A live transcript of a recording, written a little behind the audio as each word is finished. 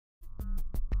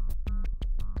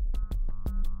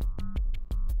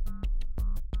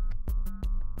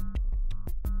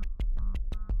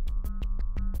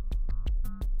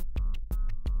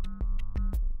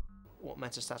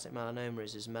metastatic melanoma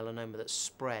is melanoma that's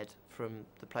spread from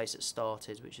the place it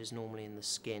started, which is normally in the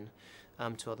skin,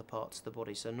 to other parts of the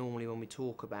body. So normally when we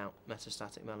talk about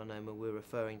metastatic melanoma, we're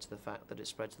referring to the fact that it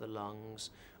spread to the lungs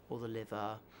or the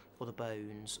liver or the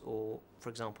bones or, for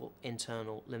example,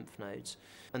 internal lymph nodes.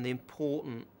 And the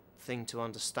important thing to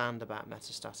understand about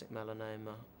metastatic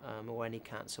melanoma or any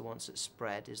cancer once it's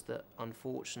spread is that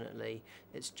unfortunately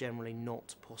it's generally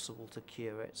not possible to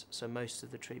cure it. So most of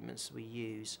the treatments we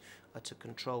use are to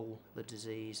control the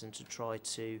disease and to try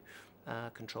to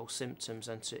control symptoms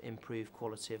and to improve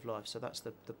quality of life. So that's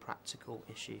the practical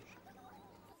issue.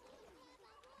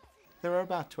 There are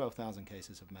about 12,000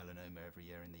 cases of melanoma every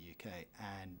year in the UK,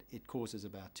 and it causes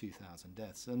about 2,000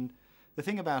 deaths. And the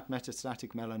thing about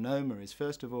metastatic melanoma is,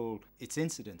 first of all, its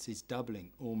incidence is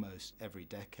doubling almost every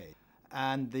decade.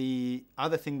 And the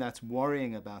other thing that's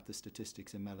worrying about the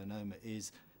statistics in melanoma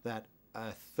is that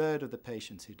a third of the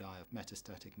patients who die of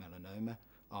metastatic melanoma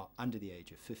are under the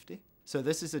age of 50. So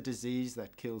this is a disease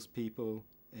that kills people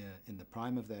in the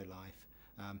prime of their life,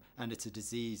 and it's a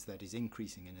disease that is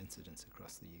increasing in incidence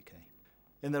across the UK.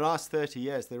 In the last 30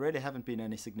 years, there really haven't been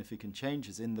any significant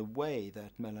changes in the way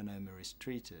that melanoma is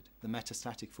treated. The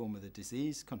metastatic form of the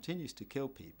disease continues to kill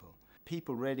people.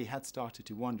 People really had started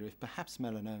to wonder if perhaps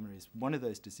melanoma is one of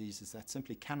those diseases that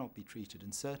simply cannot be treated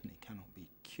and certainly cannot be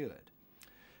cured.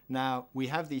 Now, we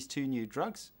have these two new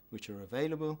drugs which are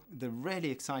available. The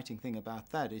really exciting thing about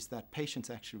that is that patients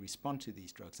actually respond to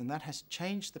these drugs, and that has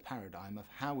changed the paradigm of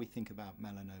how we think about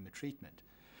melanoma treatment.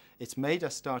 It's made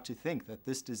us start to think that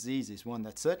this disease is one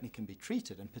that certainly can be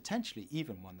treated and potentially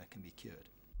even one that can be cured.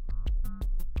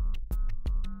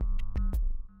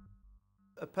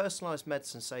 A personalised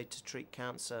medicine, say, to treat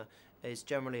cancer is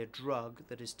generally a drug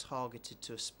that is targeted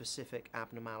to a specific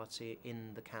abnormality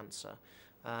in the cancer.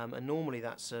 And normally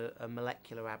that's a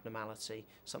molecular abnormality,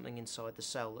 something inside the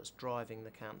cell that's driving the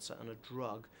cancer, and a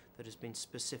drug that has been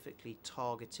specifically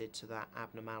targeted to that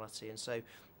abnormality. And so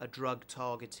a drug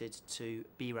targeted to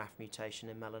BRAF mutation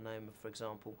in melanoma, for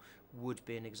example, would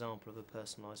be an example of a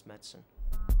personalised medicine.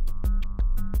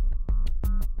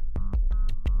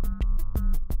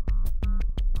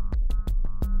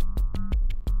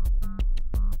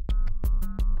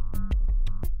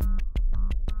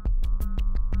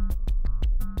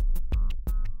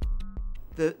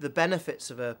 The benefits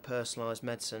of a personalised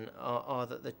medicine are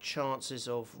that the chances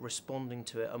of responding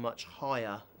to it are much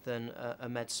higher than a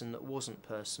medicine that wasn't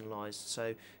personalised.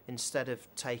 So instead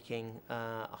of taking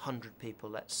 100 people,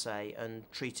 let's say,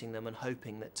 and treating them and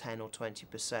hoping that 10 or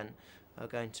 20% are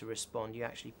going to respond, you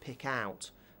actually pick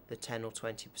out the 10 or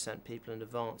 20% people in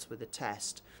advance with a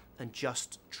test and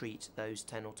just treat those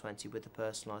 10 or 20 with the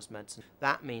personalised medicine.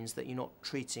 That means that you're not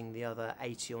treating the other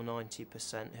 80 or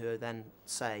 90% who are then,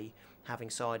 say,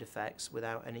 having side effects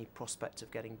without any prospect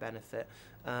of getting benefit.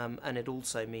 And it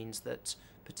also means that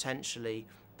potentially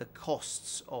the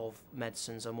costs of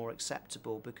medicines are more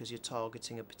acceptable because you're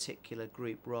targeting a particular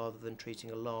group rather than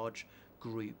treating a large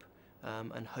group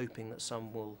and hoping that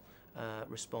some will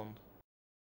respond.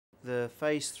 The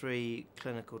phase 3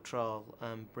 clinical trial,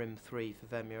 BRIM3 for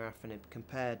vemurafenib,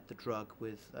 compared the drug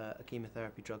with a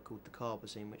chemotherapy drug called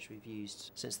dacarbazine, which we've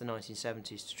used since the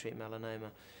 1970s to treat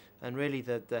melanoma. And really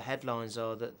the headlines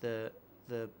are that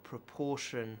the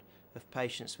proportion of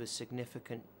patients with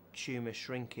significant tumour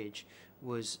shrinkage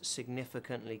was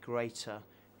significantly greater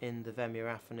in the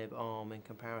vemurafenib arm in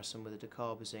comparison with the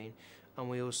dacarbazine. And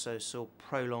we also saw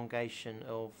prolongation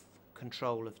of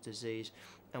control of disease,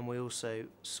 and we also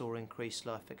saw increased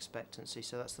life expectancy.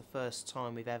 So that's the first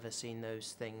time we've ever seen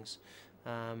those things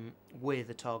with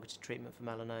a targeted treatment for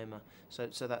melanoma.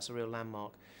 So that's a real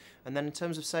landmark. And then in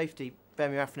terms of safety,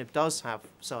 vemurafenib does have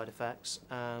side effects,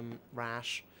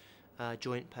 rash,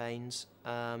 joint pains,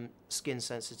 skin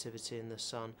sensitivity in the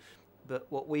sun. But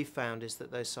what we've found is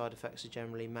that those side effects are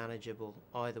generally manageable,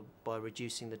 either by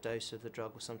reducing the dose of the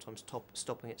drug or sometimes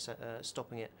stopping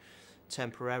it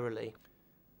temporarily.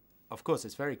 Of course,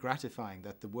 it's very gratifying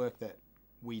that the work that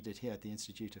we did here at the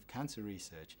Institute of Cancer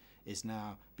Research is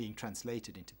now being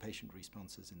translated into patient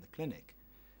responses in the clinic.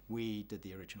 We did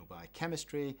the original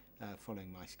biochemistry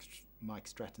following Mike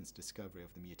Stratton's discovery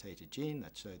of the mutated gene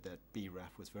that showed that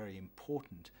BRAF was very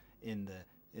important in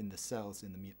the cells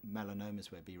in the melanomas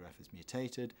where BRAF is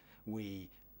mutated. We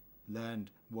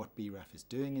learned what BRAF is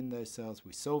doing in those cells.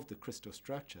 We solved the crystal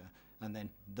structure, and then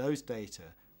those data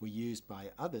were used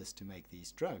by others to make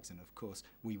these drugs. And of course,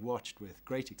 we watched with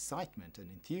great excitement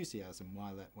and enthusiasm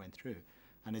while that went through.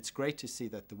 And it's great to see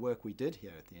that the work we did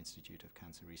here at the Institute of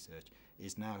Cancer Research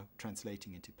is now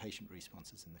translating into patient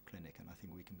responses in the clinic. And I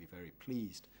think we can be very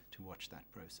pleased to watch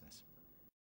that process.